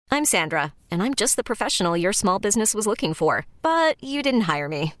I'm Sandra, and I'm just the professional your small business was looking for. But you didn't hire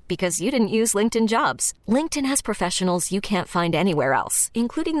me because you didn't use LinkedIn Jobs. LinkedIn has professionals you can't find anywhere else,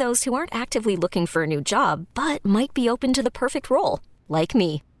 including those who aren't actively looking for a new job, but might be open to the perfect role, like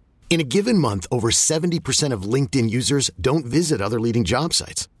me. In a given month, over 70% of LinkedIn users don't visit other leading job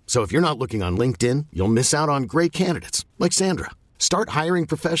sites. So if you're not looking on LinkedIn, you'll miss out on great candidates like Sandra. Start hiring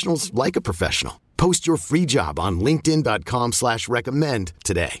professionals like a professional. Post your free job on linkedin.com/recommend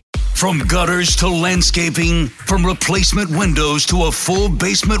today. From gutters to landscaping, from replacement windows to a full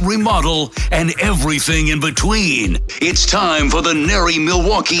basement remodel, and everything in between. It's time for the NARI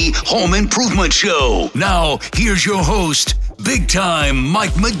Milwaukee Home Improvement Show. Now, here's your host, big time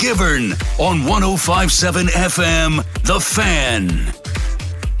Mike McGivern on 105.7 FM, The Fan.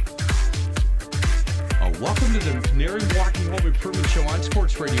 Welcome to the NARI Milwaukee Home Improvement Show on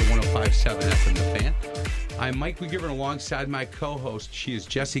Sports Radio 105.7 FM, The Fan. I'm Mike McGivern alongside my co-host. She is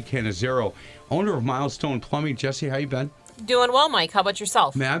Jessie Canizero, owner of Milestone Plumbing. Jessie, how you been? Doing well, Mike. How about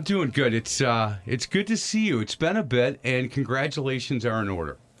yourself? Man, I'm doing good. It's good to see you. It's been a bit, and congratulations are in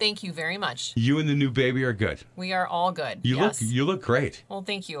order. Thank you very much. You and the new baby are good. We are all good. You look great. Well,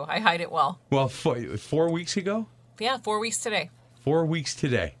 thank you. I hide it well. Well, 4 weeks ago? Yeah, 4 weeks today. 4 weeks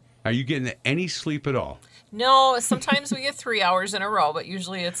today. Are you getting any sleep at all? No, sometimes we get 3 hours in a row, but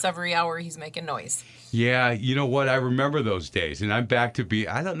usually it's every hour he's making noise. Yeah, you know what? I remember those days, and I'm back to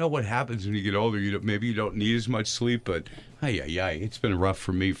I don't know what happens when you get older. Maybe you don't need as much sleep, but it's been rough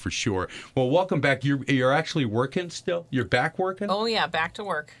for me for sure. Well, welcome back. You're actually working still? You're back working? Oh, yeah, back to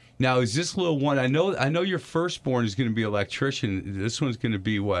work. Now, is this little one, I know your firstborn is going to be electrician. This one's going to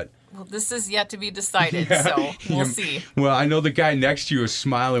be what? Well, this is yet to be decided, so we'll see. Well, I know the guy next to you is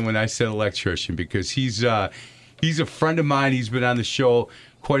smiling when I said electrician because he's a friend of mine. He's been on the show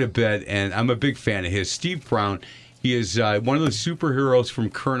quite a bit, and I'm a big fan of his. Steve Brown, he is one of the superheroes from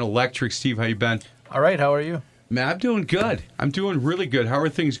Current Electric. Steve, how you been? All right, how are you? Man, I'm doing good. I'm doing really good. How are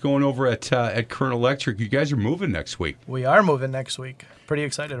things going over at Current Electric? You guys are moving next week. We are moving next week. Pretty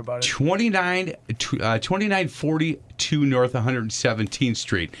excited about it. 2942 North 117th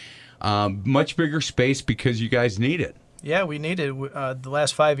Street. Much bigger space because you guys need it. Yeah, we need it. The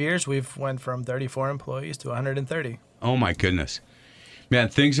last 5 years, we've went from 34 employees to 130. Oh, my goodness. Man,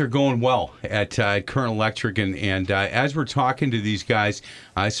 things are going well at Current Electric, and as we're talking to these guys,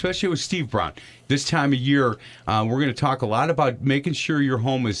 especially with Steve Brown, this time of year, we're going to talk a lot about making sure your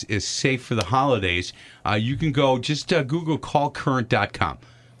home is safe for the holidays. You can go, just Google callcurrent.com.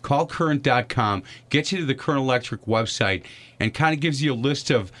 Callcurrent.com gets you to the Current Electric website and kind of gives you a list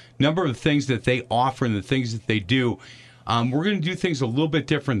of number of things that they offer and the things that they do. We're going to do things a little bit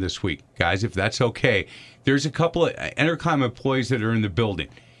different this week, guys, if that's okay. There's a couple of Entercom employees that are in the building,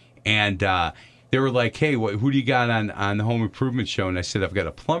 and they were like, hey, who do you got on the Home Improvement Show? And I said, I've got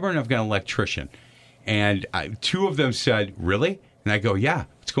a plumber and I've got an electrician. And two of them said, really? And I go, yeah,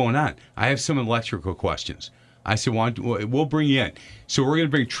 what's going on? I have some electrical questions. I said, we'll bring you in. So we're going to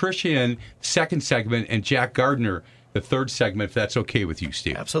bring Tricia in, second segment, and Jack Gardner, the third segment, if that's okay with you,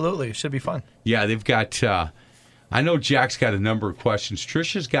 Steve. Absolutely. It should be fun. Yeah, they've got... I know Jack's got a number of questions.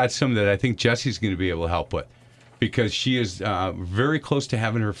 Tricia's got some that I think Jessie's going to be able to help with because she is very close to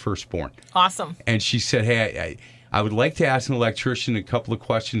having her firstborn. Awesome. And she said, hey, I would like to ask an electrician a couple of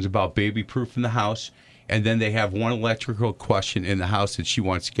questions about baby-proof in the house, and then they have one electrical question in the house that she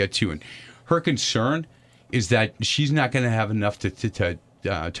wants to get to. And her concern is that she's not going to have enough to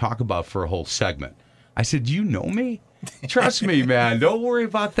talk about for a whole segment. I said, do you know me? Trust me, man. Don't worry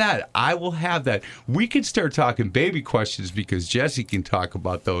about that. I will have that. We can start talking baby questions because Jessie can talk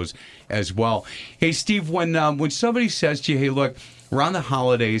about those as well. Hey, Steve, when somebody says to you, hey, look, around the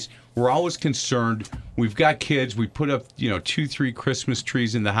holidays, we're always concerned. We've got kids. We put up, 2-3 Christmas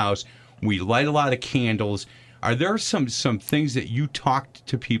trees in the house. We light a lot of candles. Are there some things that you talk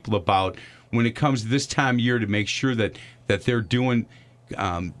to people about when it comes to this time of year to make sure that they're doing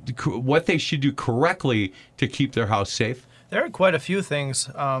what they should do correctly to keep their house safe? There are quite a few things.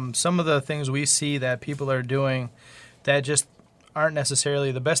 Some of the things we see that people are doing that just aren't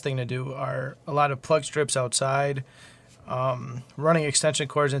necessarily the best thing to do are a lot of plug strips outside, running extension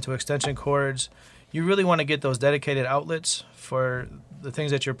cords into extension cords. You really want to get those dedicated outlets for the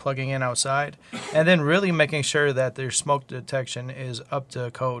things that you're plugging in outside, and then really making sure that their smoke detection is up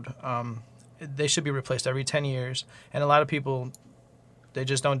to code. They should be replaced every 10 years, and a lot of people, they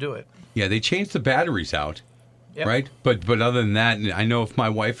just don't do it. Yeah, they changed the batteries out, Yep. right? But other than that, and I know if my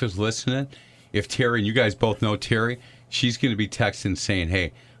wife is listening, if Terry, and you guys both know Terry, she's going to be texting saying,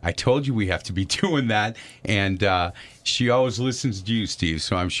 hey, I told you we have to be doing that. And she always listens to you, Steve,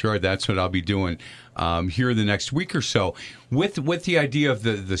 so I'm sure that's what I'll be doing here the next week or so. With the idea of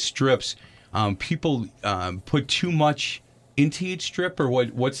the strips, people put too much into each strip, or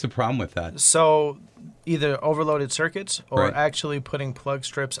what's the problem with that? So either overloaded circuits or Right. actually putting plug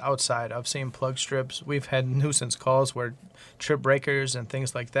strips outside. I've seen plug strips. We've had nuisance calls where trip breakers and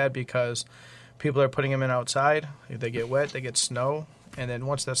things like that because people are putting them in outside. If they get wet, they get snow. And then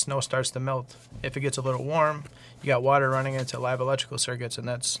once that snow starts to melt, if it gets a little warm, you got water running into live electrical circuits, and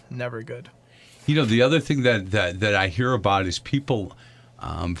that's never good. You know, the other thing that I hear about is people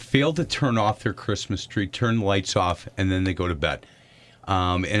fail to turn off their Christmas tree, turn the lights off, and then they go to bed.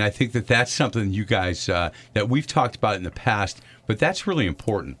 And I think that's something you guys that we've talked about in the past, but that's really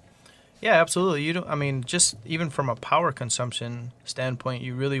important. Yeah, absolutely. You don't. I mean, just even from a power consumption standpoint,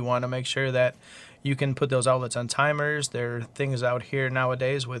 you really want to make sure that you can put those outlets on timers. There are things out here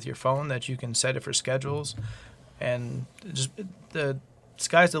nowadays with your phone that you can set it for schedules, and just the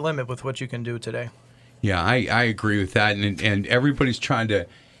sky's the limit with what you can do today. Yeah, I agree with that, and everybody's trying to,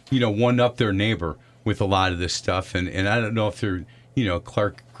 one up their neighbor with a lot of this stuff, and I don't know if they're,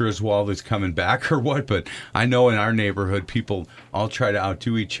 Clark Griswold is coming back or what, but I know in our neighborhood people all try to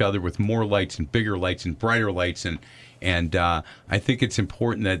outdo each other with more lights and bigger lights and brighter lights, and I think it's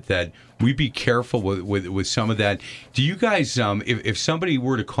important that we be careful with some of that. Do you guys, if somebody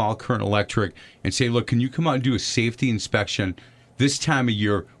were to call Current Electric and say, look, can you come out and do a safety inspection this time of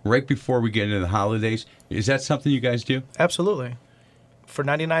year, right before we get into the holidays, is that something you guys do? Absolutely. For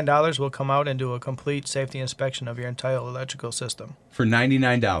 $99, we'll come out and do a complete safety inspection of your entire electrical system. For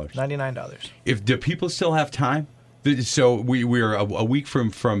 $99? $99. Do people still have time? So we're a week from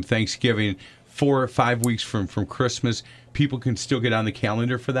Thanksgiving, 4 or 5 weeks from Christmas. People can still get on the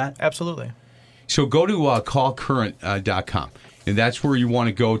calendar for that? Absolutely. So go to callcurrent.com. And that's where you want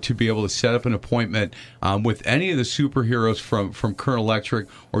to go to be able to set up an appointment with any of the superheroes from Current Electric,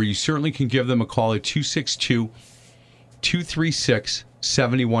 or you certainly can give them a call at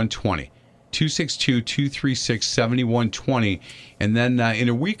 262-236-7120. 262-236-7120. And then in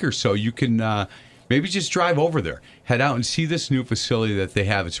a week or so, you can maybe just drive over there. Head out and see this new facility that they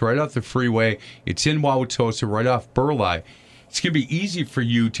have. It's right off the freeway. It's in Wauwatosa, right off Burleigh. It's going to be easy for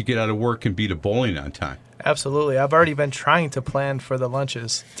you to get out of work and be to bowling on time. Absolutely. I've already been trying to plan for the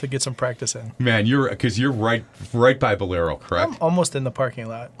lunches to get some practice in. Man, you're right by Bolero, correct? I'm almost in the parking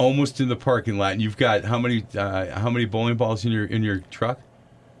lot. Almost in the parking lot, and you've got how many bowling balls in your truck?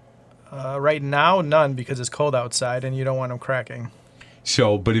 Right now, none, because it's cold outside and you don't want them cracking.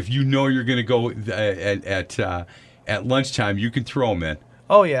 So, but if you know you're going to go at lunchtime, you can throw them in.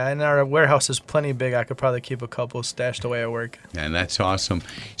 Oh, yeah, and our warehouse is plenty big. I could probably keep a couple stashed away at work. And that's awesome.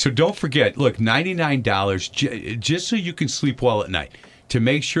 So don't forget, look, $99 just so you can sleep well at night, to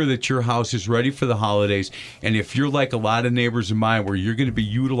make sure that your house is ready for the holidays. And if you're like a lot of neighbors of mine where you're going to be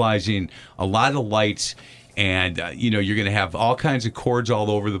utilizing a lot of lights and you're going to have all kinds of cords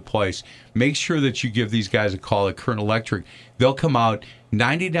all over the place, make sure that you give these guys a call at Current Electric. They'll come out,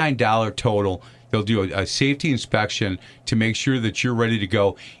 $99 total. They'll do a safety inspection to make sure that you're ready to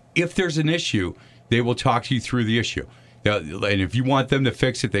go. If there's an issue, they will talk to you through the issue. And if you want them to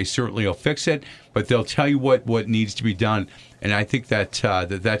fix it, they certainly will fix it, but they'll tell you what needs to be done. And I think that's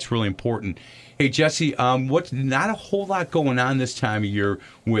really important. Hey, Jesse, what's not a whole lot going on this time of year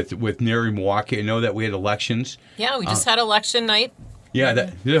with NARI Milwaukee. I know that we had elections. Yeah, we just had election night. Yeah,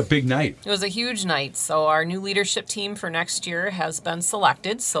 that a big night. It was a huge night. So our new leadership team for next year has been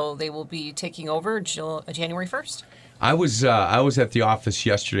selected. So they will be taking over January 1st. I was at the office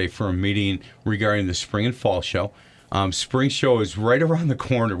yesterday for a meeting regarding the spring and fall show. Spring show is right around the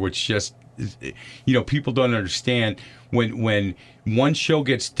corner, which just, people don't understand. When one show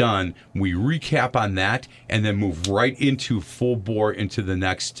gets done, we recap on that and then move right into full bore into the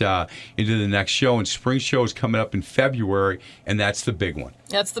next show. And spring show is coming up in February, and that's the big one.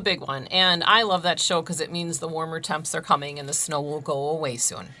 That's the big one. And I love that show because it means the warmer temps are coming and the snow will go away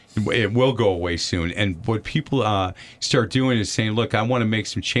soon. It will go away soon. And what people start doing is saying, look, I want to make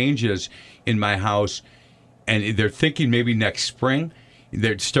some changes in my house. And they're thinking maybe next spring.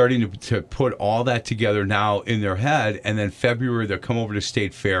 They're starting to put all that together now in their head, and then February they'll come over to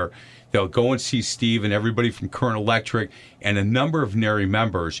State Fair. They'll go and see Steve and everybody from Current Electric and a number of NARI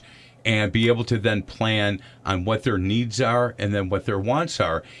members, and be able to then plan on what their needs are and then what their wants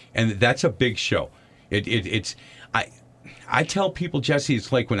are. And that's a big show. I tell people, Jesse,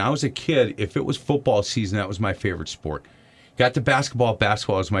 it's like when I was a kid, if it was football season, that was my favorite sport. Got to basketball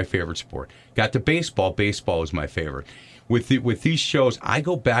was my favorite sport. Got to baseball was my favorite. with these shows, I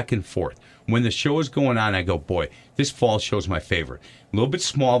go back and forth. When the show is going on, I go, boy, this fall show is my favorite. A little bit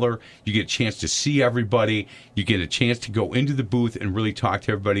smaller. You get a chance to see everybody. You get a chance to go into the booth and really talk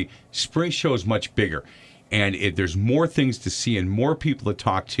to everybody. Spring show is much bigger. And there's more things to see and more people to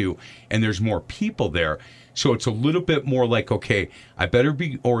talk to, and there's more people there. So it's a little bit more like, okay, I better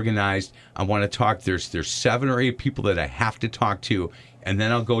be organized. I want to talk. There's 7 or 8 people that I have to talk to, and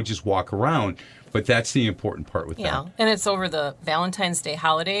then I'll go just walk around. But that's the important part with that. Yeah, and it's over the Valentine's Day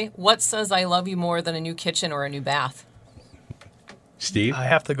holiday. What says I love you more than a new kitchen or a new bath? Steve? I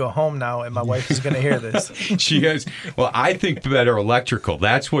have to go home now, and my wife is going to hear this. She has. Well, I think better electrical.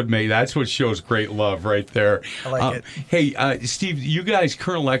 That's what shows great love right there. I like it. Hey, Steve, you guys,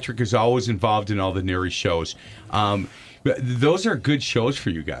 Colonel Electric is always involved in all the NARI shows. Those are good shows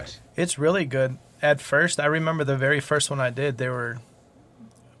for you guys. It's really good. At first, I remember the very first one I did, there were,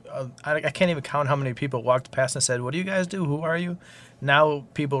 I can't even count how many people walked past and said, "What do you guys do? Who are you?" Now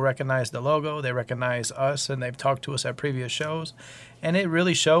people recognize the logo, they recognize us, and they've talked to us at previous shows. And it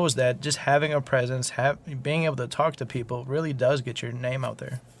really shows that just having a presence, being able to talk to people really does get your name out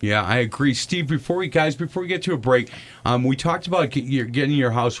there. Yeah, I agree. Steve, before we get to a break, we talked about getting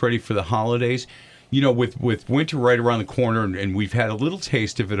your house ready for the holidays. You know, with winter right around the corner, and we've had a little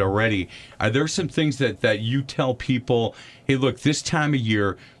taste of it already, are there some things that you tell people, hey, look, this time of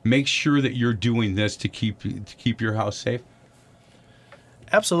year, make sure that you're doing this to keep your house safe?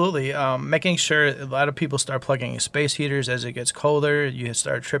 Absolutely. Making sure a lot of people start plugging in space heaters as it gets colder. You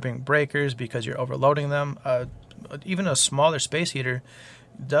start tripping breakers because you're overloading them. Even a smaller space heater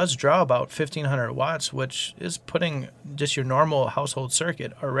does draw about 1,500 watts, which is putting just your normal household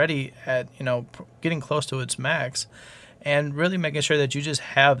circuit already at, getting close to its max. And really making sure that you just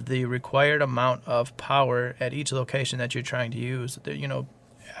have the required amount of power at each location that you're trying to use.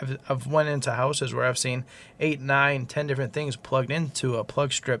 I've went into houses where I've seen 8, 9, 10 different things plugged into a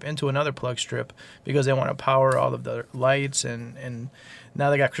plug strip, into another plug strip, because they want to power all of the lights, and now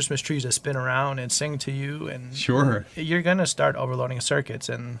they got Christmas trees that spin around and sing to you. And sure, you're going to start overloading circuits,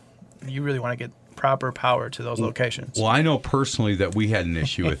 and you really want to get proper power to those locations. Well, I know personally that we had an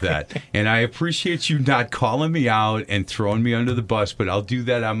issue with that, and I appreciate you not calling me out and throwing me under the bus, but I'll do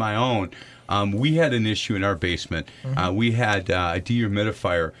that on my own. We had an issue in our basement. Mm-hmm. We had a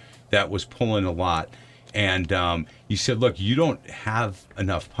dehumidifier that was pulling a lot. And you said, look, you don't have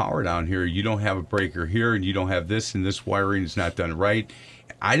enough power down here. You don't have a breaker here, and you don't have this, and this wiring is not done right.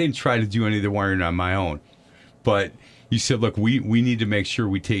 I didn't try to do any of the wiring on my own. But you said, look, we need to make sure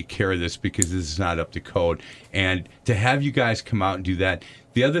we take care of this because this is not up to code. And to have you guys come out and do that.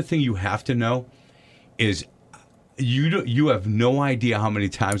 The other thing you have to know is you have no idea how many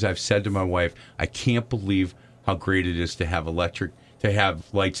times I've said to my wife, I can't believe how great it is to have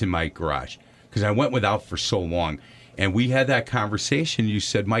lights in my garage, because I went without for so long. And we had that conversation. You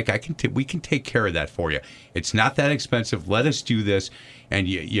said, Mike, we can take care of that for you. It's not that expensive. Let us do this. And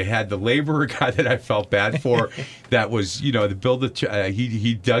you had the laborer guy that I felt bad for that was, to build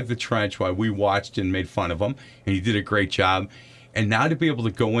he dug the trench while we watched and made fun of him, and he did a great job. And now to be able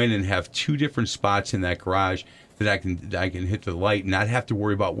to go in and have 2 different spots in that garage that I can hit the light and not have to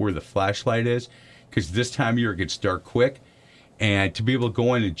worry about where the flashlight is, because this time of year it gets dark quick. And to be able to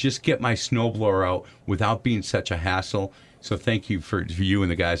go in and just get my snowblower out without being such a hassle. So thank you for you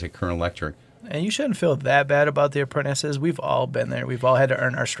and the guys at Colonel Electric. And you shouldn't feel that bad about the apprentices. We've all been there. We've all had to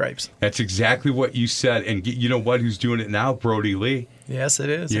earn our stripes. That's exactly what you said. And you know what? Who's doing it now? Brody Lee. Yes, it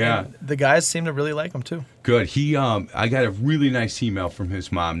is. Yeah. And the guys seem to really like him, too. Good. I got a really nice email from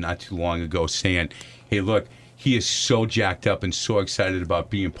his mom not too long ago saying, hey, look, he is so jacked up and so excited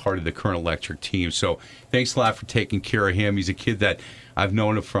about being part of the Colonel Electric team. So thanks a lot for taking care of him. He's a kid that I've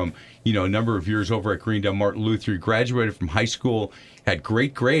known him from, a number of years over at Greendale Martin Luther. He graduated from high school, had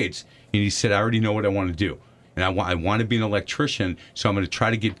great grades, and he said, I already know what I want to do. And I want to be an electrician, so I'm going to try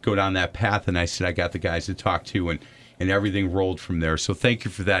to go down that path. And I said, I got the guys to talk to, and everything rolled from there. So thank you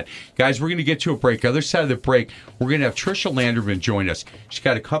for that. Guys, we're going to get to a break. Other side of the break, we're going to have Tricia Landerman join us. She's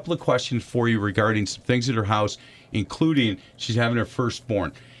got a couple of questions for you regarding some things at her house, including she's having her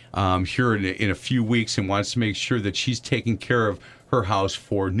firstborn here in a few weeks, and wants to make sure that she's taking care of her house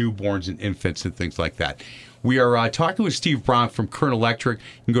for newborns and infants and things like that. We are talking with Steve Braun from Colonel Electric.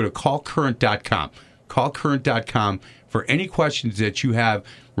 You can go to callcurrent.com. Callcurrent.com for any questions that you have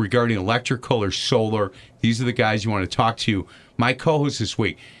regarding electrical or solar. These are the guys you want to talk to. My co-host this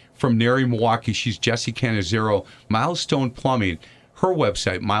week from NARI Milwaukee, she's Jessie Canizero. Milestone Plumbing, her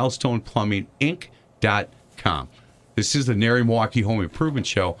website, milestoneplumbinginc.com. This is the NARI Milwaukee Home Improvement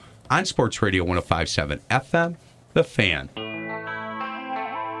Show on Sports Radio 105.7 FM, The Fan.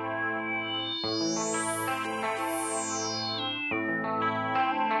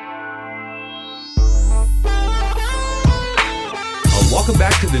 Welcome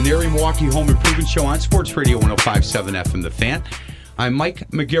back to the NARI Milwaukee Home Improvement Show on Sports Radio 105.7 FM The Fan. I'm Mike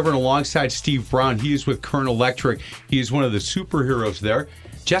McGivern alongside Steve Brown. He is with Kern Electric. He is one of the superheroes there.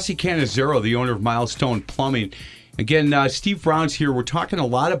 Jesse Cannizzaro, the owner of Milestone Plumbing. Again, Steve Brown's here. We're talking a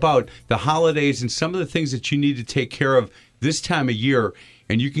lot about the holidays and some of the things that you need to take care of this time of year.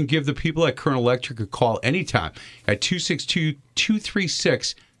 And you can give the people at Kern Electric a call anytime at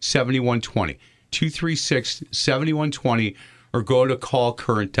 262-236-7120. 236-7120, or go to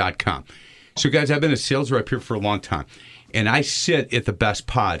callcurrent.com. So, guys, I've been a sales rep here for a long time, and I sit at the Best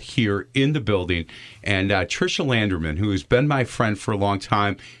Pod here in the building. And Tricia Landerman, who has been my friend for a long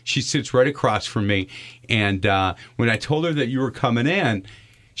time, she sits right across from me. And when I told her that you were coming in,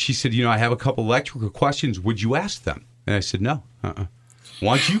 she said, I have a couple electrical questions. Would you ask them? And I said, no.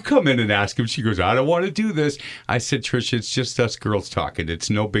 Why don't you come in and ask him? She goes, I don't want to do this. I said, Tricia, it's just us girls talking.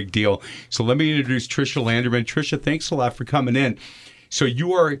 It's no big deal. So let me introduce Tricia Landerman. Tricia, thanks a lot for coming in. So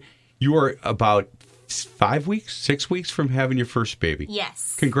you are about 6 weeks from having your first baby.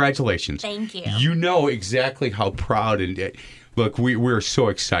 Yes. Congratulations. Thank you. You know exactly how proud and look, we're so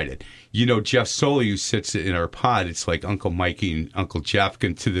excited. Jeff Soley, who sits in our pod, it's like Uncle Mikey and Uncle Jeff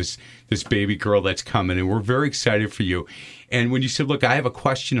to this baby girl that's coming, and we're very excited for you. And when you said, look, I have a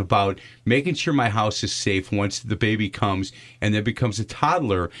question about making sure my house is safe once the baby comes and then becomes a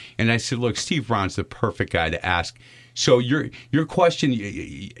toddler, and I said, look, Steve Brown's the perfect guy to ask. So your question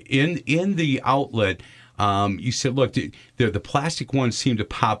in the outlet, you said, look, the plastic ones seem to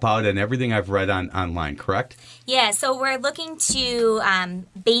pop out and everything I've read online, correct? Yeah, so we're looking to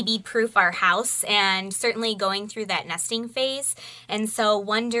baby-proof our house and certainly going through that nesting phase. And so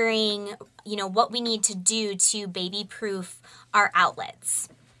wondering, what we need to do to baby-proof our outlets.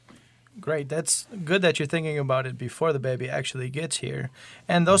 Great. That's good that you're thinking about it before the baby actually gets here.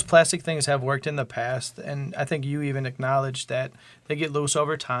 And those plastic things have worked in the past, and I think you even acknowledged that they get loose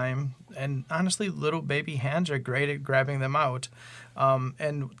over time. And honestly, little baby hands are great at grabbing them out.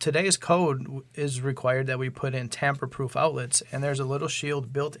 And today's code is required that we put in tamper-proof outlets, and there's a little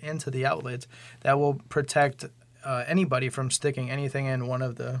shield built into the outlet that will protect anybody from sticking anything in one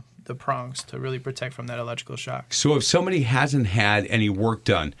of the prongs to really protect from that electrical shock. So if somebody hasn't had any work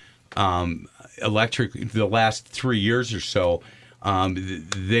done, electric the last 3 years or so,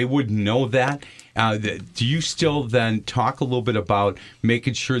 they wouldn't know that. Do you still then talk a little bit about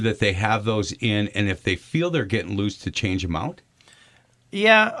making sure that they have those in, and if they feel they're getting loose, to change them out?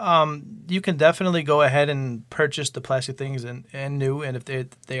 Yeah, you can definitely go ahead and purchase the plastic things and new, and if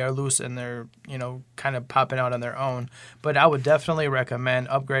they are loose and they're kind of popping out on their own. But I would definitely recommend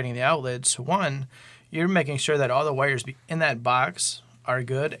upgrading the outlets. One, you're making sure that all the wires in that box are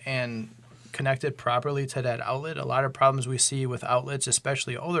good and connected properly to that outlet. A lot of problems we see with outlets,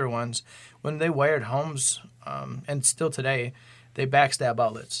 especially older ones, when they wired homes, and still today, they backstab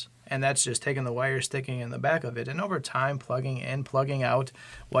outlets. And that's just taking the wire, sticking in the back of it. And over time, plugging in, plugging out,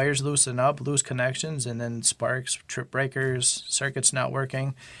 wires loosen up, lose connections, and then sparks, trip breakers, circuits not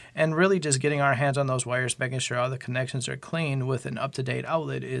working. And really just getting our hands on those wires, making sure all the connections are clean with an up-to-date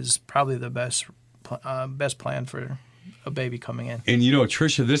outlet is probably the best plan for a baby coming in. And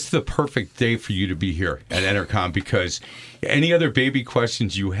Tricia, this is the perfect day for you to be here at Entercom, because any other baby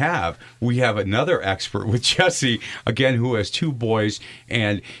questions you have, we have another expert with Jesse, again, who has 2 boys.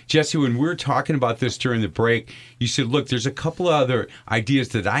 And Jesse, when we were talking about this during the break, you said, look, there's a couple of other ideas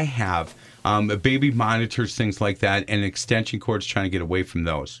that I have, baby monitors, things like that, and extension cords, trying to get away from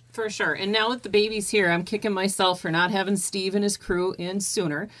those. For sure. And now that the baby's here, I'm kicking myself for not having Steve and his crew in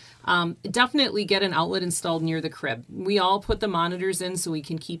sooner. Definitely get an outlet installed near the crib. We all put the monitors in so we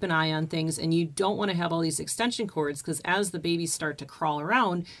can keep an eye on things, and you don't want to have all these extension cords, because as the babies start to crawl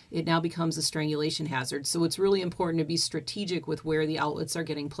around, it now becomes a strangulation hazard. So it's really important to be strategic with where the outlets are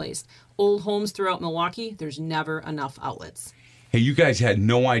getting placed. Old homes throughout Milwaukee, there's never enough outlets. Hey, you guys had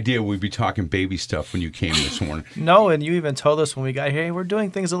no idea we'd be talking baby stuff when you came this morning. No, and you even told us when we got here, hey, we're doing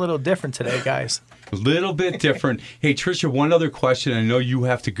things a little different today, guys. A little bit different. Hey, Tricia, one other question. I know you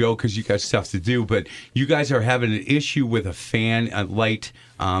have to go because you got stuff to do, but you guys are having an issue with a fan, a light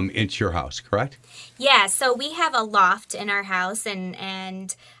into your house, correct? Yeah, so we have a loft in our house,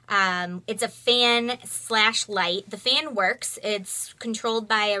 and it's a fan/light. The fan works. It's controlled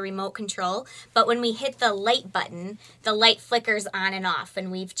by a remote control, but when we hit the light button, the light flickers on and off,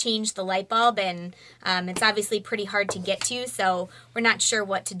 and we've changed the light bulb, and it's obviously pretty hard to get to, so we're not sure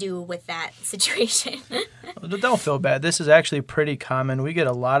what to do with that situation. Don't feel bad. This is actually pretty common. We get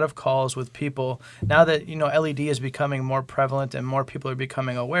a lot of calls with people now that LED is becoming more prevalent and more people are becoming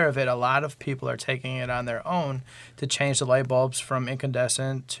becoming aware of it, a lot of people are taking it on their own to change the light bulbs from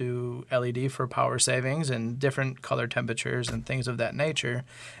incandescent to LED for power savings and different color temperatures and things of that nature.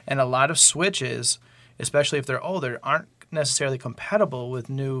 And a lot of switches, especially if they're older, aren't necessarily compatible with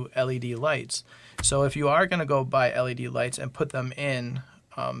new LED lights. So if you are going to go buy LED lights and put them in,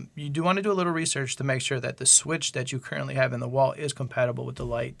 you do want to do a little research to make sure that the switch that you currently have in the wall is compatible with the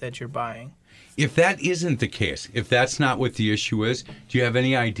light that you're buying. If that isn't the case, if that's not what the issue is, do you have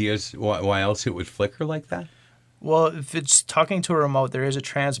any ideas why else it would flicker like that? Well, if it's talking to a remote, there is a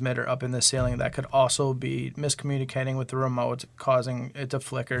transmitter up in the ceiling that could also be miscommunicating with the remote, causing it to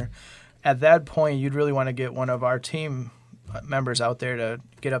flicker. At that point, you'd really want to get one of our team members out there to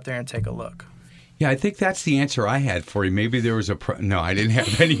get up there and take a look. Yeah, I think that's the answer I had for you. Maybe there was no, I didn't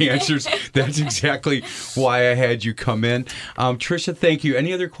have any answers. That's exactly why I had you come in. Tricia, thank you.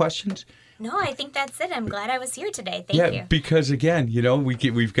 Any other questions? No, I think that's it. I'm glad I was here today. Thank you. Yeah, because again,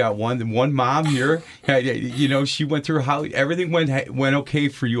 we've got one mom here. She went through how everything went okay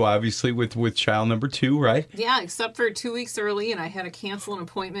for you, obviously, with child number 2, right? Yeah, except for 2 weeks early, and I had to cancel an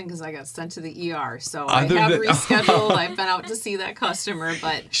appointment because I got sent to the ER. So I have rescheduled. I've been out to see that customer,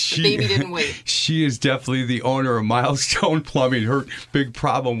 but the baby didn't wait. She is definitely the owner of Milestone Plumbing. Her big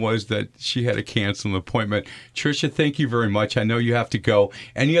problem was that she had to cancel an appointment. Tricia, thank you very much. I know you have to go.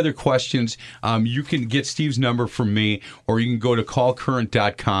 Any other questions? You can get Steve's number from me, or you can go to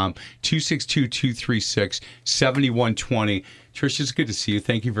callcurrent.com, 262-236-7120. Tricia, it's good to see you.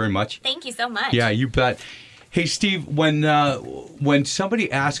 Thank you very much. Thank you so much. Yeah, you bet. Hey, Steve, when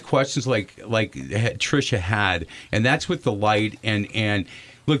somebody asks questions like Tricia had, and that's with the light, and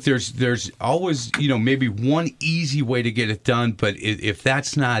look, there's always, maybe one easy way to get it done, but if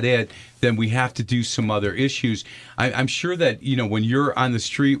that's not it, then we have to do some other issues. I'm sure that, when you're on the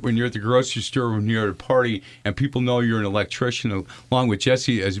street, when you're at the grocery store, when you're at a party, and people know you're an electrician, along with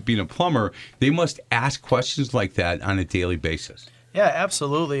Jesse as being a plumber, they must ask questions like that on a daily basis. Yeah,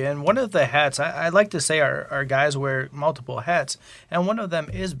 absolutely. And one of the hats, I like to say our guys wear multiple hats, and one of them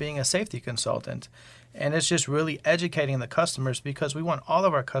is being a safety consultant. And it's just really educating the customers, because we want all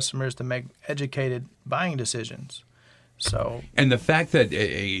of our customers to make educated buying decisions. And the fact that,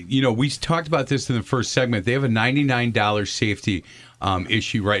 we talked about this in the first segment, they have a $99 safety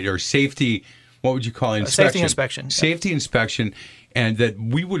issue, right? Or safety, what would you call it? Inspection. Safety inspection. Safety inspection. And that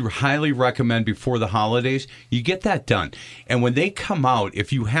we would highly recommend before the holidays, you get that done. And when they come out,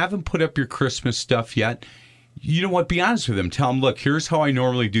 if you haven't put up your Christmas stuff yet, you know what? Be honest with them. Tell them, look, here's how I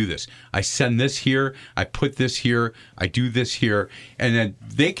normally do this. I send this here. I put this here. I do this here. And then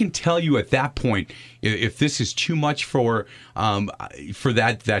they can tell you at that point if this is too much for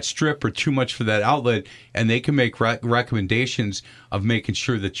that strip or too much for that outlet, and they can make recommendations of making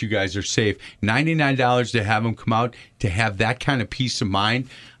sure that you guys are safe. $99 to have them come out, to have that kind of peace of mind.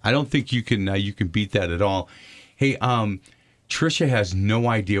 I don't think you can beat that at all. Hey, Tricia has no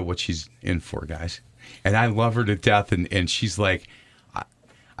idea what she's in for, guys. And I love her to death, and she's like,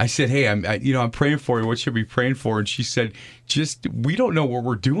 I said, hey, I'm praying for you. What should we be praying for? And she said, we don't know what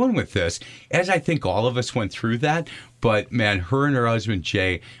we're doing with this. As I think all of us went through that. But, man, her and her husband,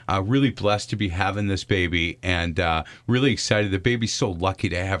 Jay, really blessed to be having this baby, and really excited. The baby's so lucky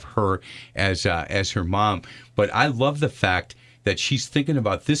to have her as her mom. But I love the fact that she's thinking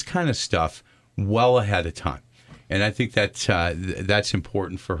about this kind of stuff well ahead of time. And I think that's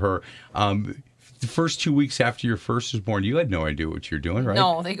important for her. The first 2 weeks after your first was born, you had no idea what you're doing, right?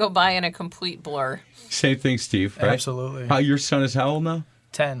 No, they go by in a complete blur. Same thing, Steve, right? Absolutely. Your son is how old now?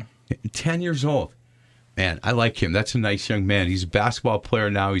 10. 10 years old. Man, I like him. That's a nice young man. He's a basketball player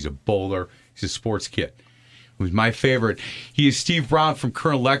now. He's a bowler. He's a sports kid. Who's my favorite. He is Steve Brown from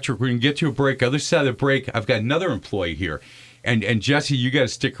Current Electric. We're going to get to a break. Other side of the break, I've got another employee here. And Jesse, you got to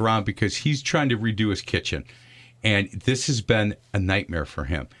stick around, because he's trying to redo his kitchen. And this has been a nightmare for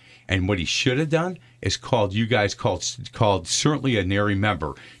him. And what he should have done is called certainly a NARI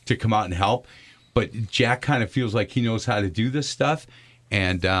member to come out and help. But Jack kind of feels like he knows how to do this stuff.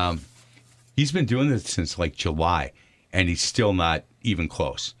 And he's been doing this since like July, and he's still not even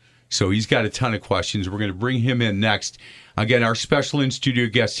close. So he's got a ton of questions. We're going to bring him in next. Again, our special in-studio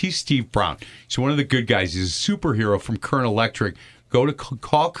guest, he's Steve Brown. He's one of the good guys. He's a superhero from Current Electric. Go to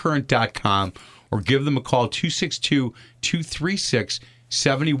callcurrent.com or give them a call,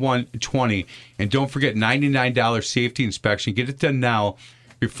 262-236-7120. And don't forget, $99 safety inspection. Get it done now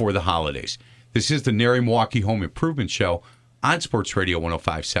before the holidays. This is the NARI Milwaukee Home Improvement Show on Sports Radio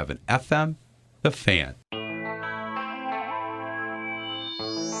 105.7 FM, The Fan.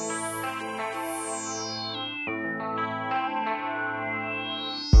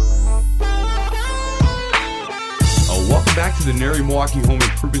 Welcome back to the NARI Milwaukee Home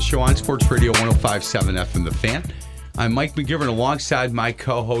Improvement Show on Sports Radio 105.7 FM The Fan. I'm Mike McGivern alongside my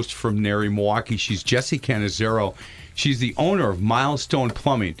co-host from NARI Milwaukee. She's Jessie Cannizzaro. She's the owner of Milestone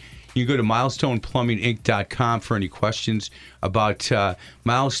Plumbing. You can go to milestoneplumbinginc.com for any questions about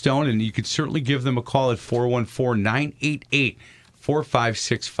Milestone, and you can certainly give them a call at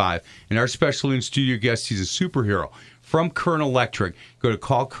 414-988-4565. And our special in-studio guest, he's a superhero from Current Electric. Go to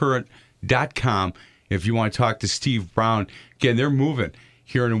callcurrent.com if you want to talk to Steve Brown. Again, they're moving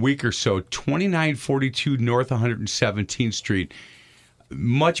here in a week or so. 2942 North 117th Street.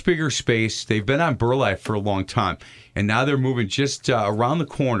 Much bigger space. They've been on Burleigh for a long time, and now they're moving just around the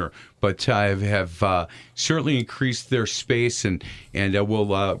corner, but have certainly increased their space, and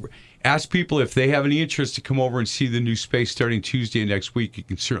we'll ask people if they have any interest to come over and see the new space starting Tuesday next week. You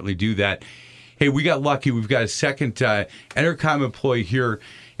can certainly do that. Hey, we got lucky. We've got a second Entercom employee here,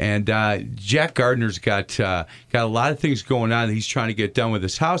 and Jack Gardner's got a lot of things going on that he's trying to get done with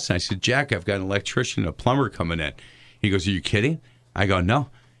his house. And I said, Jack, I've got an electrician and a plumber coming in. He goes, are you kidding? I go,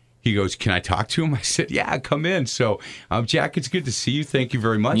 no. He goes, can I talk to him? I said, yeah, come in. So, Jack, it's good to see you. Thank you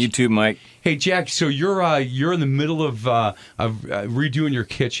very much. You too, Mike. Hey, Jack, so you're in the middle of redoing your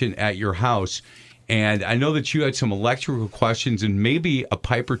kitchen at your house. And I know that you had some electrical questions and maybe a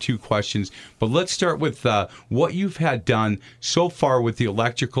pipe or two questions, but let's start with what you've had done so far with the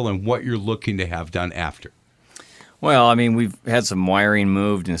electrical and what you're looking to have done after. Well, I mean, we've had some wiring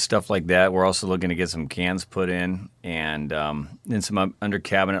moved and stuff like that. We're also looking to get some cans put in and then some under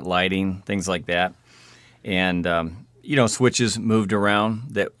cabinet lighting, things like that. And, switches moved around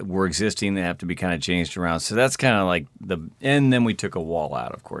that were existing that have to be kind of changed around. So that's kind of like and then we took a wall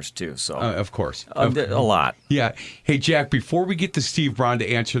out, of course, too. So of course. A lot. Yeah. Hey, Jack, before we get to Steve Brown to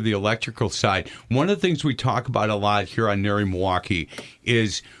answer the electrical side, one of the things we talk about a lot here on NARI Milwaukee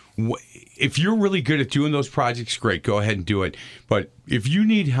is if you're really good at doing those projects, great, go ahead and do it. But if you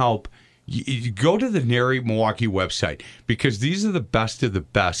need help, you go to the NARI Milwaukee website, because these are the best of the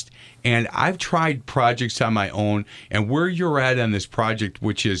best. And I've tried projects on my own, and where you're at on this project,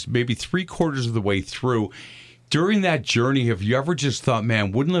 which is maybe 3/4 of the way through, during that journey, have you ever just thought,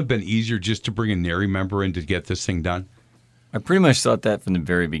 man, wouldn't it have been easier just to bring a NARI member in to get this thing done? I pretty much thought that from the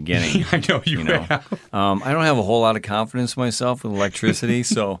very beginning. I know you have. I don't have a whole lot of confidence in myself with electricity.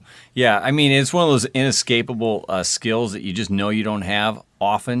 So, yeah, I mean, it's one of those inescapable skills that you just know you don't have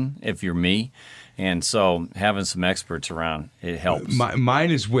often if you're me. And so having some experts around, it helps. Mine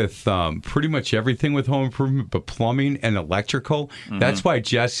is with pretty much everything with home improvement, but plumbing and electrical. Mm-hmm. That's why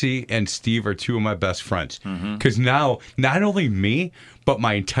Jessie and Steve are two of my best friends. Because now, not only me, but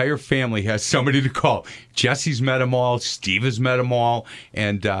my entire family has somebody to call. Jessie's met them all. Steve has met them all.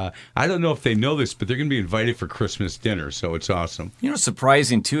 And I don't know if they know this, but they're going to be invited for Christmas dinner, so it's awesome. You know what's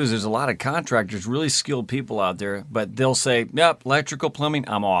surprising, too, is there's a lot of contractors, really skilled people out there, but they'll say, yep, electrical, plumbing,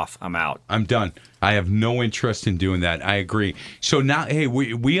 I'm off. I'm out. I'm done. I have no interest in doing that. I agree. So now, hey,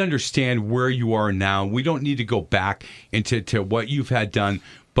 we understand where you are now. We don't need to go back into what you've had done.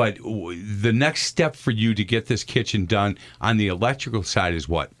 But the next step for you to get this kitchen done on the electrical side is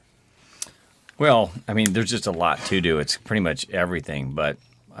what? Well, I mean, there's just a lot to do. It's pretty much everything. But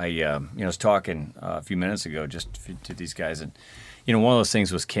I was talking a few minutes ago just to these guys, and one of those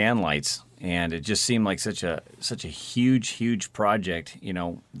things was can lights, and it just seemed like such a huge project,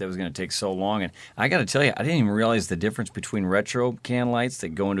 that was going to take so long. And I got to tell you, I didn't even realize the difference between retro can lights that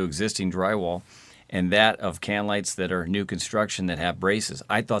go into existing drywall and that of can lights that are new construction that have braces.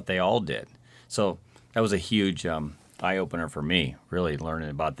 I thought they all did. So that was a huge eye-opener for me, really learning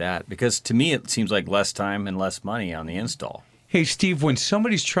about that. Because to me, it seems like less time and less money on the install. Hey, Steve, when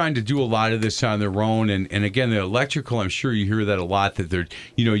somebody's trying to do a lot of this on their own, and again, the electrical, I'm sure you hear that a lot, that they're,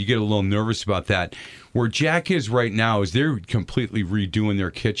 you get a little nervous about that. Where Jack is right now is they're completely redoing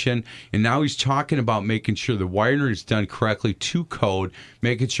their kitchen, and now he's talking about making sure the wiring is done correctly to code,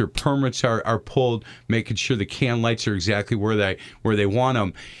 making sure permits are pulled, making sure the can lights are exactly where they want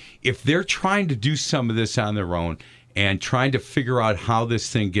them. If they're trying to do some of this on their own and trying to figure out how this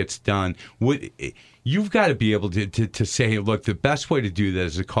thing gets done, you've got to be able to say, hey, look, the best way to do that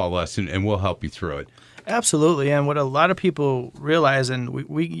is to call us, and we'll help you through it. Absolutely. And what a lot of people realize, and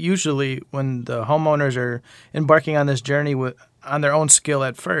we usually, when the homeowners are embarking on this journey on their own skill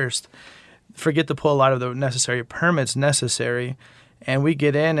at first, forget to pull a lot of the necessary permits necessary. And we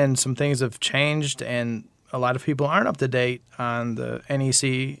get in, and some things have changed, and a lot of people aren't up to date on the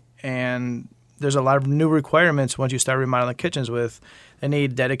NEC, and there's a lot of new requirements once you start remodeling kitchens with. They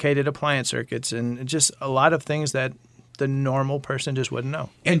need dedicated appliance circuits and just a lot of things that the normal person just wouldn't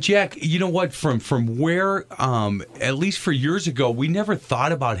know. And Jack, you know what? From where, at least for years ago, we never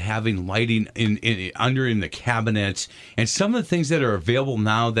thought about having lighting in the cabinets, and some of the things that are available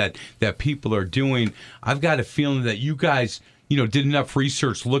now that people are doing. I've got a feeling that you guys, did enough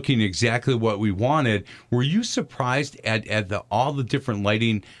research looking exactly what we wanted. Were you surprised at all the different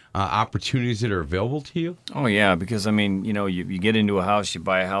lighting opportunities that are available to you? Oh, yeah, because, you get into a house, you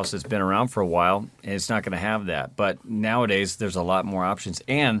buy a house that's been around for a while, and it's not going to have that. But nowadays, there's a lot more options.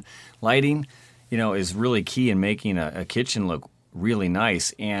 And lighting, is really key in making a kitchen look really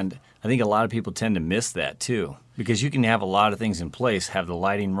nice. And I think a lot of people tend to miss that, too, because you can have a lot of things in place, have the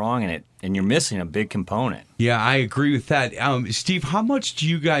lighting wrong in it, and you're missing a big component. Yeah, I agree with that. Steve, how much do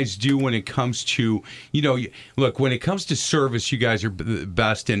you guys do when it comes to, look, when it comes to service, you guys are the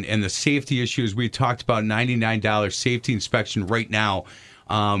best, and the safety issues, we talked about $99 safety inspection right now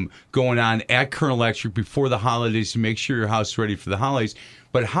going on at Kern Electric before the holidays to make sure your house is ready for the holidays.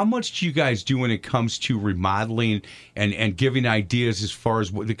 But how much do you guys do when it comes to remodeling and giving ideas as far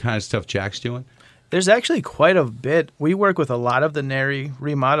as what the kind of stuff Jack's doing? There's actually quite a bit. We work with a lot of the NARI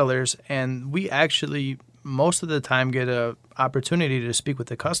remodelers, and we actually most of the time get an opportunity to speak with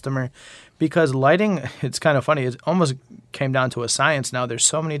the customer because lighting, it's kind of funny, it almost came down to a science now. There's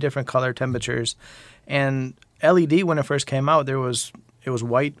so many different color temperatures, and LED, when it first came out, it was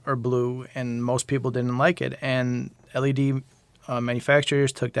white or blue, and most people didn't like it, and LED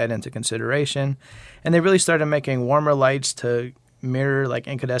manufacturers took that into consideration, and they really started making warmer lights to mirror like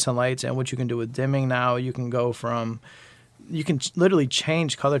incandescent lights. And what you can do with dimming now, you can literally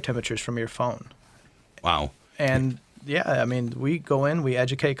change color temperatures from your phone. Wow. And yeah, we go in, we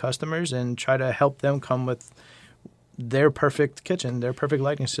educate customers and try to help them come with their perfect kitchen, their perfect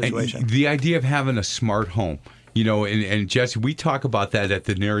lighting situation. And the idea of having a smart home, and Jesse, we talk about that at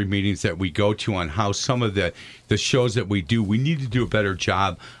the NARI meetings that we go to on how some of the shows that we do, we need to do a better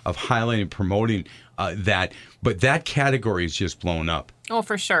job of highlighting and promoting that. But that category is just blown up. Oh,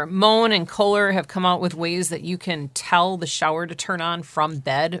 for sure. Moen and Kohler have come out with ways that you can tell the shower to turn on from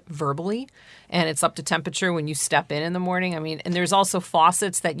bed verbally, and it's up to temperature when you step in the morning. And there's also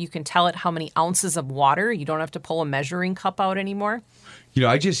faucets that you can tell it how many ounces of water. You don't have to pull a measuring cup out anymore.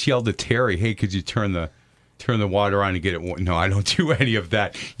 I just yelled at Terry, hey, could you turn the water on and get it? No, I don't do any of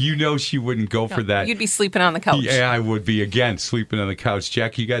that. She wouldn't go for that. You'd be sleeping on the couch. Yeah, I would be, again, sleeping on the couch.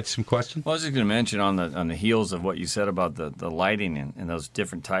 Jack, you got some questions? Well, I was just going to mention on the heels of what you said about the lighting and those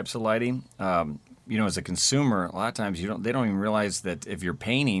different types of lighting. As a consumer, a lot of times they don't even realize that if you're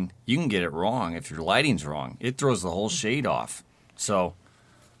painting, you can get it wrong. If your lighting's wrong, it throws the whole shade off. So,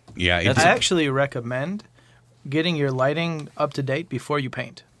 yeah, I actually recommend getting your lighting up to date before you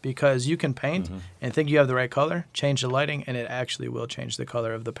paint. Because you can paint and think you have the right color, change the lighting, and it actually will change the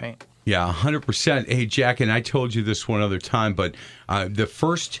color of the paint. Yeah, 100%. Hey, Jack, and I told you this one other time, but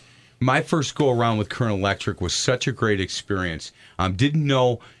my first go around with Kern Electric was such a great experience. Didn't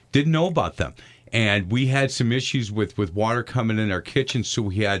know about them, and we had some issues with water coming in our kitchen, so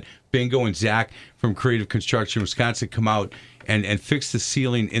we had Bingo and Zach from Creative Construction Wisconsin come out and fix the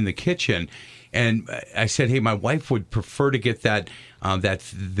ceiling in the kitchen. And I said, hey, my wife would prefer to get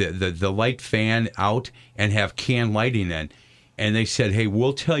the light fan out and have can lighting in. And they said, hey,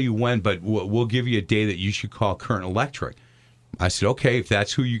 we'll tell you when, but we'll give you a day that you should call Kern Electric. I said, okay, if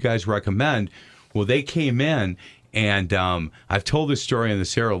that's who you guys recommend. Well, they came in, and I've told this story on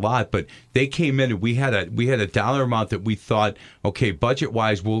this air a lot, but they came in and we had a dollar amount that we thought, okay, budget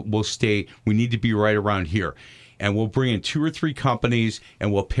wise, we'll stay. We need to be right around here, and we'll bring in 2 or 3 companies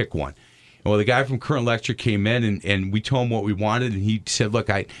and we'll pick one. Well, the guy from Kern Electric came in, and we told him what we wanted, and he said, look,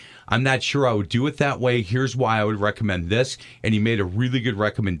 I'm not sure I would do it that way. Here's why I would recommend this. And he made a really good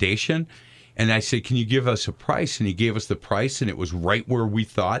recommendation. And I said, can you give us a price? And he gave us the price, and it was right where we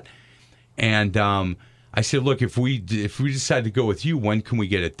thought. And I said, look, if we decide to go with you, when can we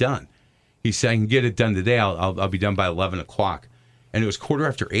get it done? He said, I can get it done today. I'll be done by 11 o'clock. And it was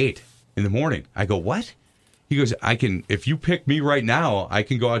 8:15 in the morning. I go, what? He goes, if you pick me right now, I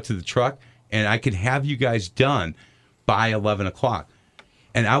can go out to the truck, and I can have you guys done by 11 o'clock.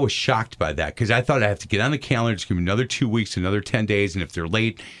 And I was shocked by that because I thought I'd have to get on the calendar. It's going to be another 2 weeks, another 10 days. And if they're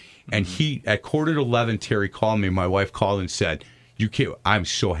late, and at 11:15, Terry called me. My wife called and said, I'm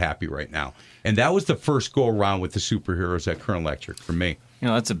so happy right now. And that was the first go around with the superheroes at Kern Electric for me.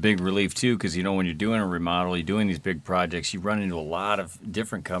 That's a big relief, too, because, when you're doing a remodel, you're doing these big projects, you run into a lot of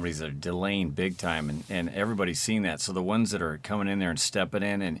different companies that are delaying big time, and everybody's seeing that. So the ones that are coming in there and stepping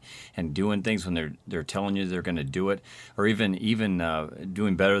in and doing things when they're telling you they're going to do it, or even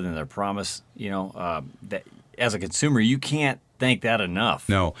doing better than their promise, that as a consumer, you can't thank that enough.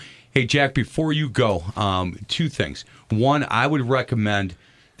 No. Hey, Jack, before you go, two things. One, I would recommend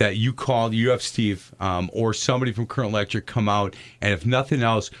that you have Steve or somebody from Current Electric come out, and if nothing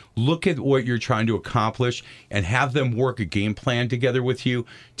else, look at what you're trying to accomplish and have them work a game plan together with you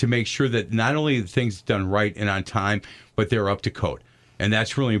to make sure that not only the things done right and on time, but they're up to code. And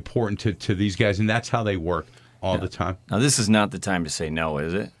that's really important to these guys, and that's how they work all the time. Now, this is not the time to say no,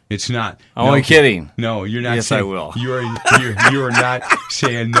 is it? It's not. I'm only kidding. No, you're not. Yes, saying, I will. You are not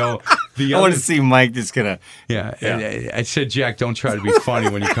saying no. I want to see Mike just going to. Yeah. I said, Jack, don't try to be funny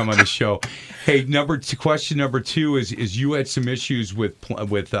when you come on the show. Hey, question number 2 is you had some issues with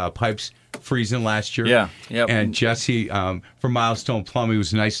pipes freezing last year. Yeah. Yep. And Jesse from Milestone Plumbing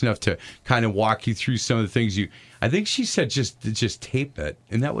was nice enough to kind of walk you through some of the things I think she said just tape it,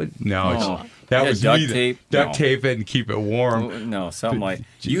 and that would that was duct me. Tape. Duct tape it and keep it warm. No, something like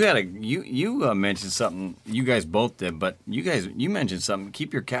you mentioned something. You guys both did, but you mentioned something.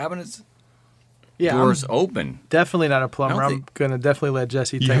 Keep your cabinets doors open. Definitely not a plumber. I'm gonna definitely let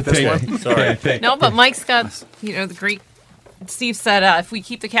Jesse take this one. Sorry. No, but Mike's got the great. Steve said if we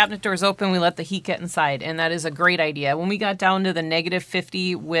keep the cabinet doors open, we let the heat get inside, and that is a great idea. When we got down to the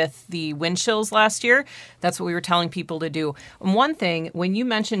 -50 with the wind chills last year, that's what we were telling people to do. And one thing, when you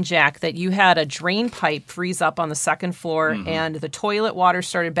mentioned, Jack, that you had a drain pipe freeze up on the second floor and the toilet water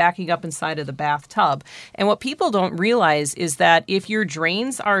started backing up inside of the bathtub, and what people don't realize is that if your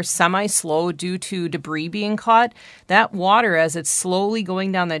drains are semi-slow due to debris being caught, that water, as it's slowly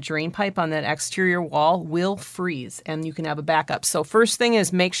going down that drain pipe on that exterior wall, will freeze, and you can have a backup. So first thing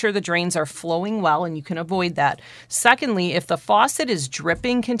is make sure the drains are flowing well, and you can avoid that. Secondly, if the faucet is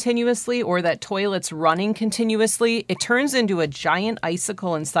dripping continuously or that toilet's running continuously, it turns into a giant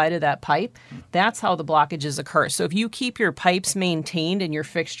icicle inside of that pipe. That's how the blockages occur. So if you keep your pipes maintained and your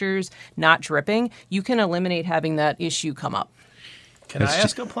fixtures not dripping, you can eliminate having that issue come up. Can I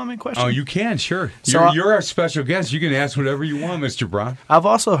ask a plumbing question? Oh, you can, sure. So you're our special guest. You can ask whatever you want, Mr. Brown. I've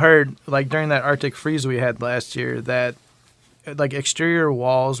also heard, like during that Arctic freeze we had last year, that like exterior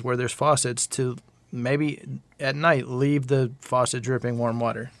walls where there's faucets to maybe at night leave the faucet dripping warm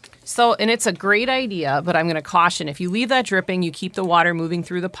water. So, and it's a great idea, but I'm going to caution, if you leave that dripping, you keep the water moving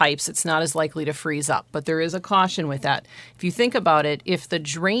through the pipes, it's not as likely to freeze up. But there is a caution with that. If you think about it, if the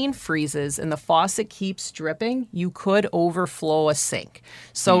drain freezes and the faucet keeps dripping, you could overflow a sink.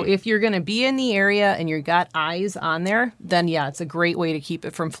 So if you're going to be in the area and you've got eyes on there, then yeah, it's a great way to keep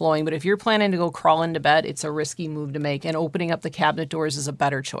it from flowing. But if you're planning to go crawl into bed, it's a risky move to make, and opening up the cabinet doors is a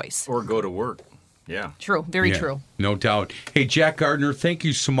better choice. Or go to work. Yeah. True. Very true. No doubt. Hey, Jack Gardner, thank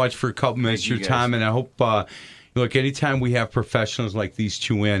you so much for a couple minutes of your time. And I hope, look, anytime we have professionals like these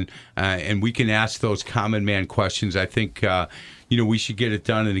two in and we can ask those common man questions, I think, we should get it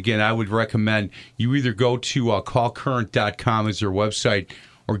done. And again, I would recommend you either go to callcurrent.com as their website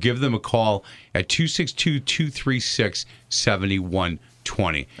or give them a call at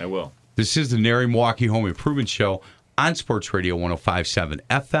 262-236-7120. I will. This is the NARI Milwaukee Home Improvement Show on Sports Radio 105.7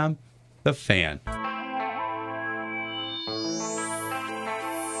 FM. The Fan.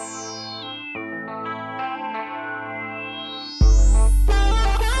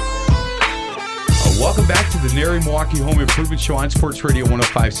 Welcome back to the NARI Milwaukee Home Improvement Show on Sports Radio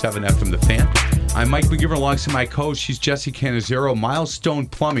 105.7 FM The Fan. I'm Mike McGivern alongside my co-host. She's Jesse Canizero, Milestone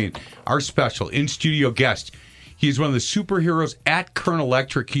Plumbing, our special in-studio guest. He is one of the superheroes at Current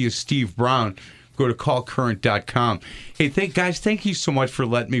Electric. He is Steve Brown. Go to callcurrent.com. Hey, thank you so much for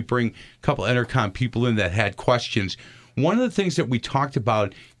letting me bring a couple Intercom people in that had questions. One of the things that we talked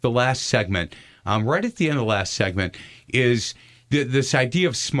about the last segment, right at the end of the last segment, is this idea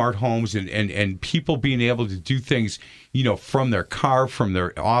of smart homes and people being able to do things, from their car, from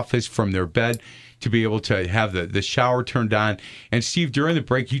their office, from their bed, to be able to have the shower turned on. And Steve, during the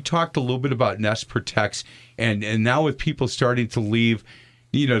break, you talked a little bit about Nest Protects, and now with people starting to leave,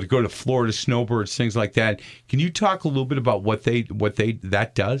 to go to Florida, snowbirds, things like that. Can you talk a little bit about what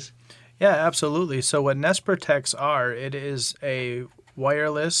that does? Yeah, absolutely. So what Nest Protects are, it is a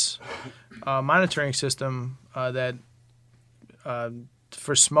wireless monitoring system that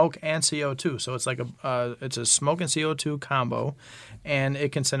for smoke and CO2. So it's like it's a smoke and CO2 combo, and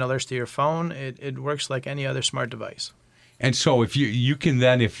it can send alerts to your phone. It works like any other smart device. And so if you can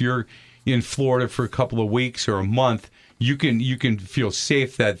then, if you're in Florida for a couple of weeks or a month, you can feel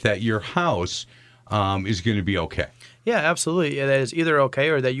safe that your house is going to be okay. Yeah, absolutely. That is either okay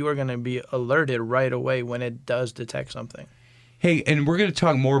or that you are going to be alerted right away when it does detect something. Hey, and we're going to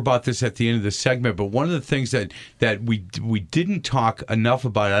talk more about this at the end of the segment, but one of the things that we didn't talk enough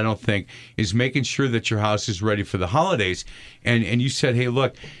about, I don't think, is making sure that your house is ready for the holidays. And you said, hey,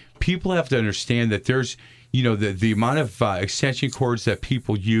 look, people have to understand that there's the amount of extension cords that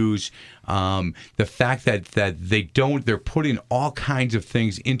people use, the fact that they're putting all kinds of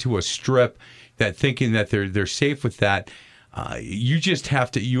things into a strip, that thinking that they're safe with that. You just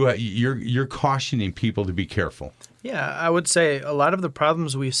have to you're cautioning people to be careful. Yeah, I would say a lot of the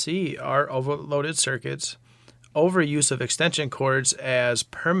problems we see are overloaded circuits, overuse of extension cords as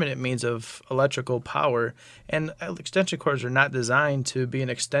permanent means of electrical power, and extension cords are not designed to be an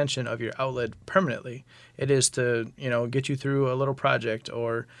extension of your outlet permanently. It is to, get you through a little project,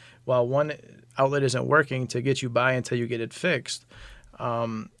 or while one outlet isn't working, to get you by until you get it fixed.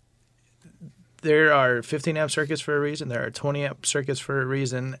 There are 15 amp circuits for a reason. There are 20 amp circuits for a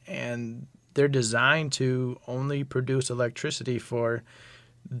reason, and they're designed to only produce electricity for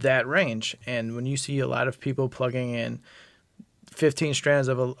that range. And when you see a lot of people plugging in 15 strands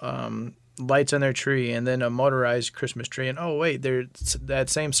of lights on their tree and then a motorized Christmas tree, and that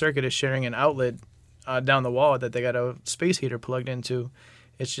same circuit is sharing an outlet down the wall that they got a space heater plugged into.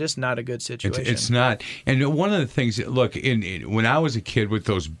 It's just not a good situation. It's not. And one of the things, look, when I was a kid with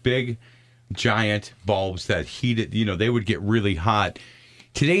those big giant bulbs that heated, they would get really hot.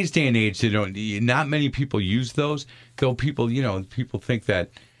 Today's day and age, not many people use those. Though people think that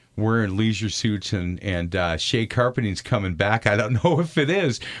wearing leisure suits and shea carpeting's coming back. I don't know if it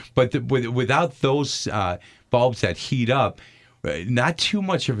is, but without those bulbs that heat up, not too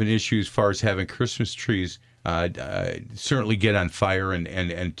much of an issue as far as having Christmas trees certainly get on fire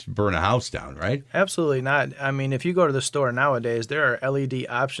and burn a house down, right? Absolutely not. I mean, if you go to the store nowadays, there are LED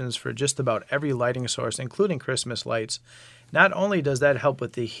options for just about every lighting source, including Christmas lights. Not only does that help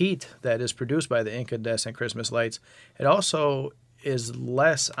with the heat that is produced by the incandescent Christmas lights, it also is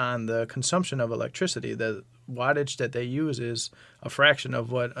less on the consumption of electricity. The wattage that they use is a fraction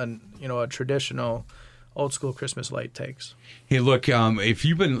of what a traditional old school Christmas light takes. Hey, look, if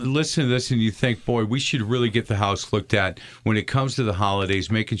you've been listening to this and you think, boy, we should really get the house looked at when it comes to the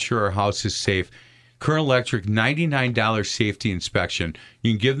holidays, making sure our house is safe, Current Electric, $99 safety inspection.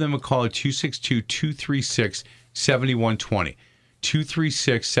 You can give them a call at 262-236-7120.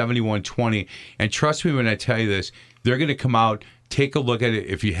 236-7120. And trust me when I tell you this, they're going to come out, take a look at it.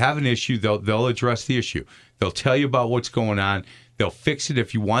 If you have an issue, they'll address the issue. They'll tell you about what's going on. They'll fix it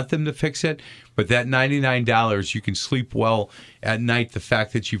if you want them to fix it. But that $99, you can sleep well at night, the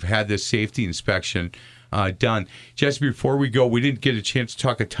fact that you've had this safety inspection done. Just before we go, we didn't get a chance to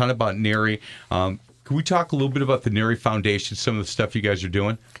talk a ton about NARI. Can we talk a little bit about the NARI Foundation, some of the stuff you guys are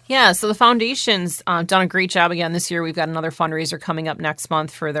doing? Yeah, so the foundation's done a great job again this year. We've got another fundraiser coming up next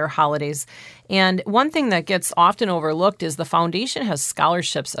month for their holidays. And one thing that gets often overlooked is the foundation has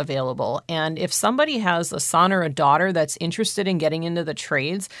scholarships available. And if somebody has a son or a daughter that's interested in getting into the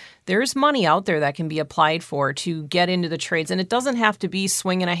trades, there's money out there that can be applied for to get into the trades. And it doesn't have to be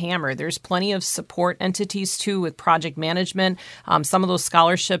swinging a hammer. There's plenty of support entities, too, with project management. Some of those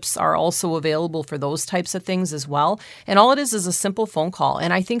scholarships are also available for those types of things as well. And all it is a simple phone call.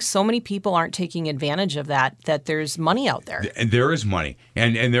 And I think so many people aren't taking advantage of that there's money out there. And there is money.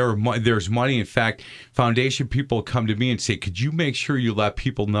 And there's money. In fact, foundation people come to me and say, could you make sure you let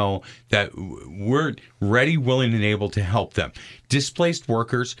people know that we're ready, willing, and able to help them? Displaced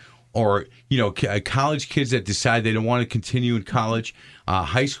workers, or college kids that decide they don't want to continue in college,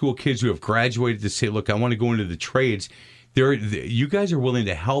 high school kids who have graduated to say, look, I want to go into the trades. You guys are willing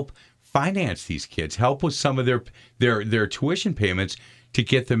to help finance these kids, help with some of their tuition payments to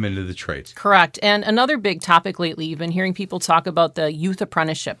get them into the trades. Correct. And another big topic lately, you've been hearing people talk about the youth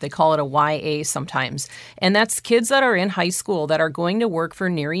apprenticeship. They call it a YA sometimes. And that's kids that are in high school that are going to work for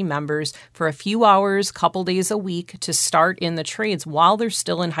NARI members for a few hours, couple days a week to start in the trades while they're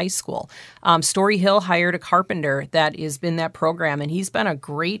still in high school. Story Hill hired a carpenter that has been that program, and he's been a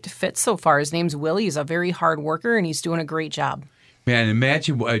great fit so far. His name's Willie. He's a very hard worker, and he's doing a great job. Man,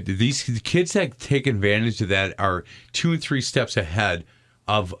 imagine these kids that take advantage of that are 2 and 3 steps ahead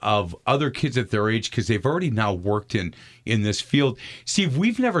of other kids at their age, because they've already now worked in this field. Steve,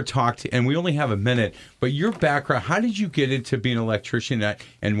 we've never talked, and we only have a minute, but your background, how did you get into being an electrician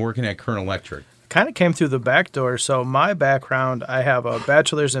and working at Current Electric? Kind of came through the back door. So my background, I have a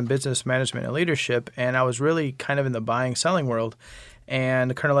bachelor's in business management and leadership, and I was really kind of in the buying, selling world.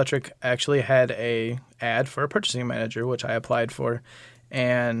 And Current Electric actually had a ad for a purchasing manager, which I applied for.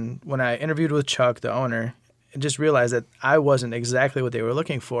 And when I interviewed with Chuck, the owner, I just realized that I wasn't exactly what they were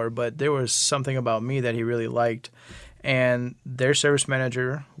looking for, but there was something about me that he really liked. And their service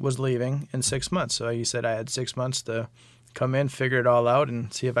manager was leaving in 6 months. So he said I had 6 months to come in, figure it all out,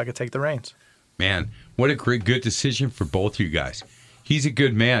 and see if I could take the reins. Man, what a good decision for both you guys. He's a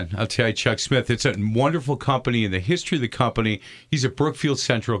good man. I'll tell you, Chuck Smith, it's a wonderful company. In the history of the company, he's a Brookfield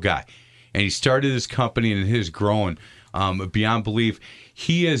Central guy. and he started this company, and it has grown beyond belief.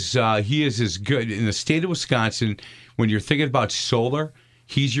 He is as good in the state of Wisconsin. When you're thinking about solar,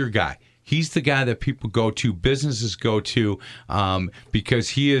 he's your guy. He's the guy that people go to, businesses go to, because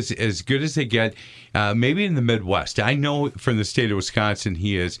he is as good as they get, maybe in the Midwest. I know from the state of Wisconsin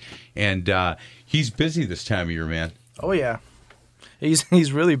he is, and he's busy this time of year, man. Oh, yeah.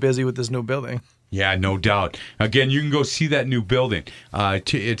 He's really busy with this new building. Yeah, no doubt. Again, you can go see that new building.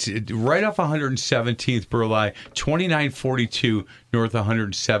 It's right off 117th Burleigh, 2942 North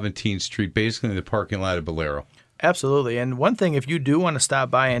 117th Street, basically in the parking lot of Bolero. Absolutely. And one thing, if you do want to stop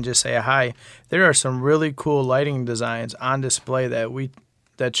by and just say hi, there are some really cool lighting designs on display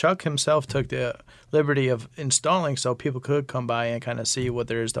that Chuck himself took the liberty of installing so people could come by and kind of see what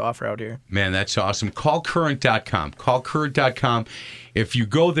there is to offer out here. Man, that's awesome. Call Current.com. Call Current.com. If you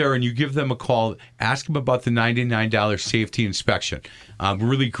go there and you give them a call, ask them about the $99 safety inspection.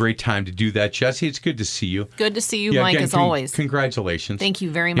 Really great time to do that. Jesse, it's good to see you. Good to see you, Mike, again, as always. Congratulations. Thank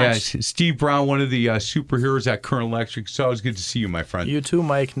you very much. Yeah, Steve Brown, one of the superheroes at Current Electric. It's always good to see you, my friend. You too,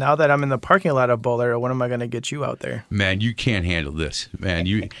 Mike. Now that I'm in the parking lot of Bolero, when am I going to get you out there? Man, you can't handle this. Man,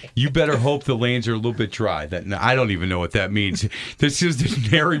 you better hope the lanes are a little bit dry. I don't even know what that means. This is the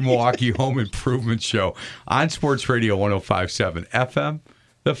Nary Milwaukee Home Improvement Show on Sports Radio 105.7 FM,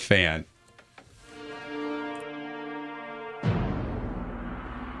 The Fan.